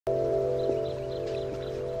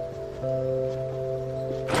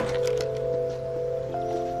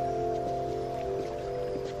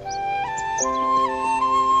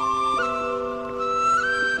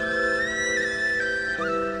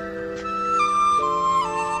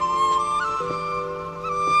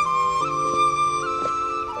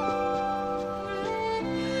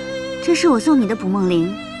这是我送你的捕梦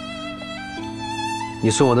铃。你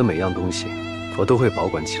送我的每样东西，我都会保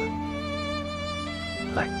管起来。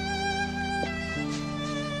来，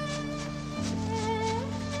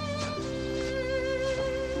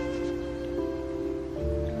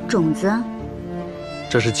种子，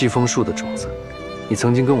这是季风树的种子。你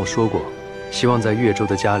曾经跟我说过，希望在越州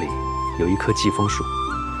的家里有一棵季风树，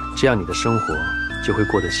这样你的生活就会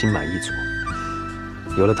过得心满意足。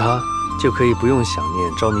有了它，就可以不用想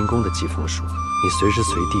念昭明宫的季风树，你随时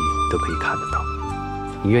随地都可以看得到。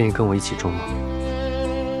你愿意跟我一起种吗？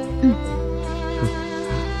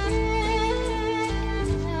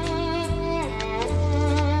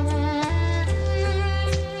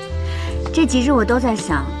这几日我都在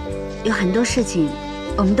想，有很多事情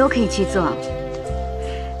我们都可以去做。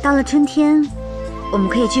到了春天，我们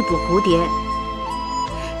可以去捕蝴蝶；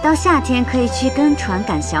到夏天可以去跟船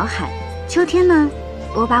赶小海；秋天呢，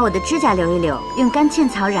我把我的指甲留一留，用干茜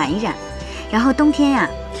草染一染；然后冬天呀，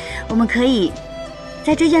我们可以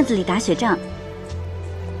在这院子里打雪仗。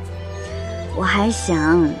我还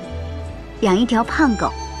想养一条胖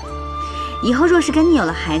狗，以后若是跟你有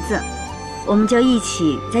了孩子，我们就一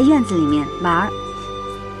起在院子里面玩。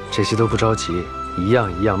这些都不着急，一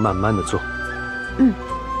样一样慢慢的做。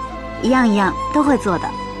一样一样都会做的。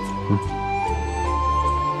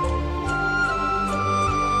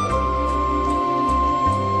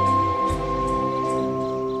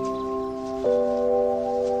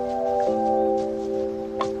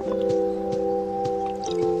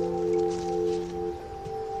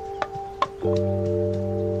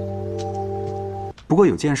不过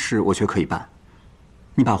有件事我却可以办，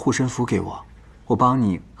你把护身符给我，我帮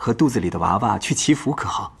你和肚子里的娃娃去祈福，可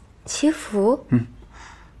好？祈福？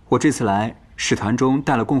我这次来，使团中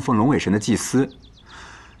带了供奉龙尾神的祭司，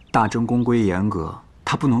大征宫规严格，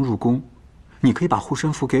他不能入宫。你可以把护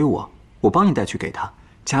身符给我，我帮你带去给他，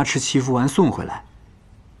加持祈福完送回来，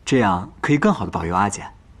这样可以更好的保佑阿简。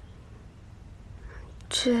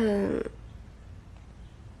这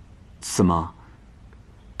怎么？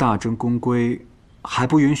大征宫规还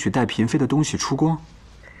不允许带嫔妃的东西出宫？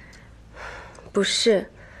不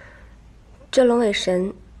是，这龙尾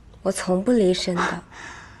神，我从不离身的。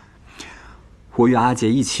我与阿姐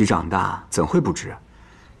一起长大，怎会不知？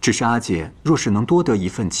只是阿姐若是能多得一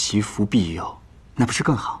份祈福庇佑，那不是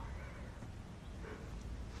更好？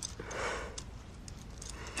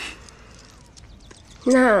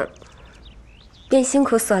那便辛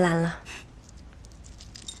苦索兰了。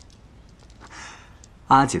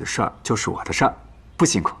阿姐的事儿就是我的事儿，不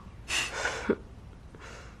辛苦。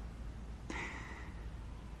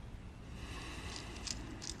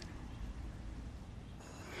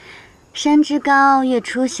山之高，月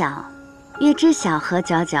出小，月之小，何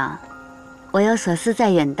皎皎。我有所思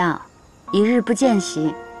在远道，一日不见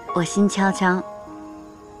时，我心悄悄。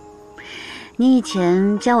你以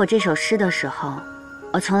前教我这首诗的时候，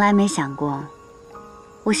我从来没想过，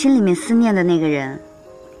我心里面思念的那个人，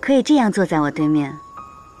可以这样坐在我对面。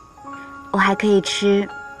我还可以吃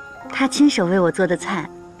他亲手为我做的菜。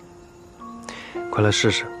快来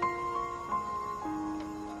试试。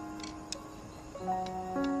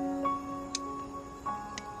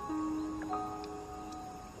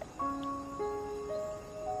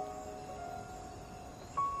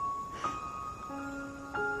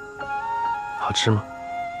好吃吗？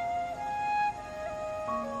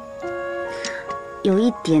有一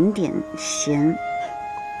点点咸。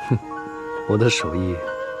我的手艺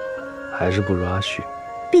还是不如阿旭。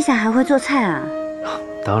陛下还会做菜啊？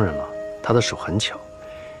当然了，他的手很巧。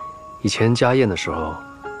以前家宴的时候，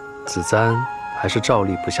子簪还是照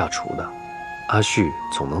例不下厨的，阿旭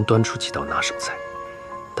总能端出几道拿手菜。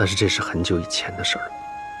但是这是很久以前的事儿了。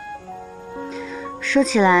说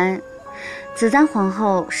起来，子簪皇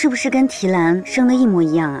后是不是跟提兰生的一模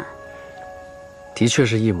一样啊？的确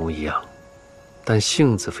是一模一样，但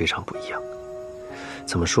性子非常不一样。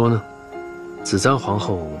怎么说呢？子簪皇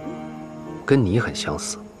后跟你很相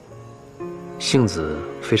似，性子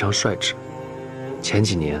非常率直。前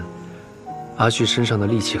几年，阿旭身上的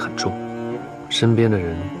戾气很重，身边的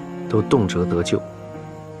人都动辄得咎，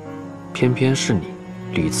偏偏是你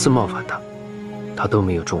屡次冒犯他，他都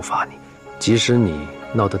没有重罚你。即使你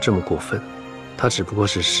闹得这么过分，他只不过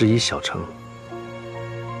是施以小惩。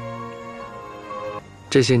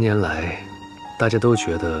这些年来，大家都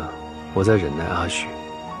觉得我在忍耐阿旭，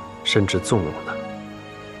甚至纵容他。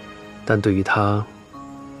但对于他，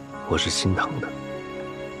我是心疼的。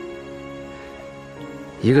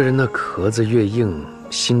一个人的壳子越硬，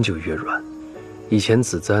心就越软。以前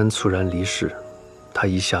子簪猝然离世，他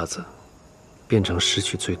一下子变成失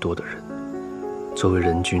去最多的人。作为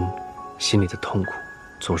人君，心里的痛苦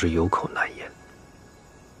总是有口难言。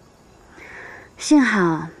幸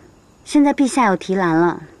好，现在陛下有提篮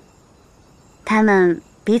了，他们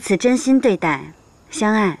彼此真心对待，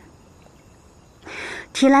相爱。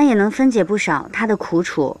提篮也能分解不少他的苦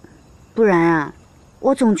楚，不然啊，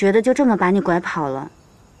我总觉得就这么把你拐跑了，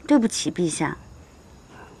对不起陛下。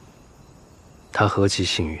他何其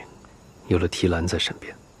幸运，有了提篮在身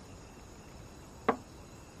边。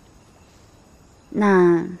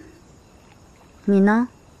那，你呢？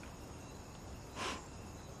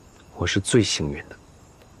我是最幸运的。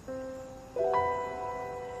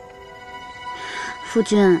夫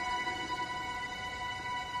君，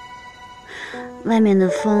外面的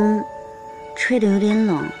风吹得有点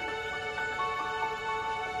冷，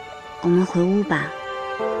我们回屋吧。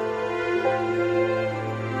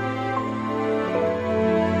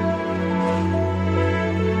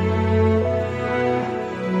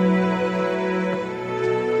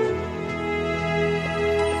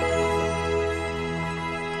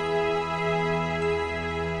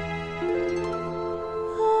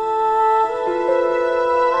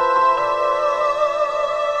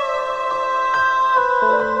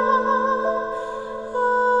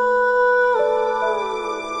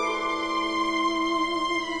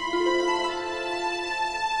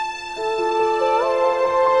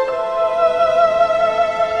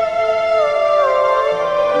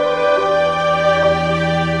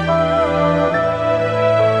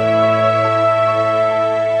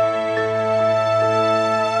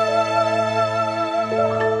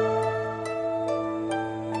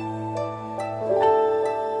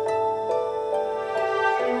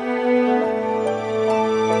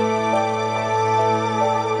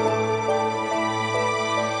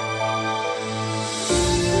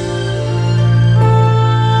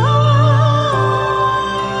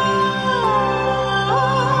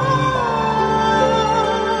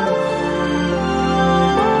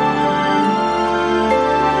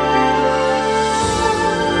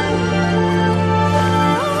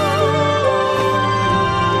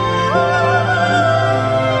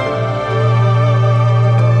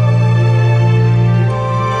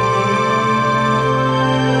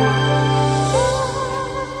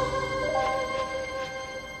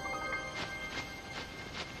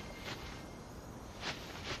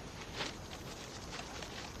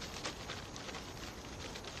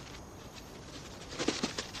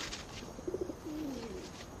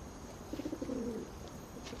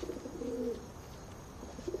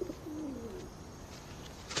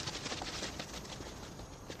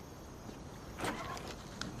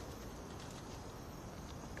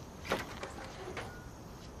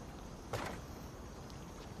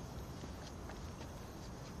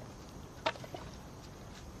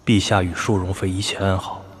陛下与淑容妃一切安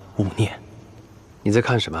好，勿念。你在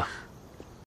看什么？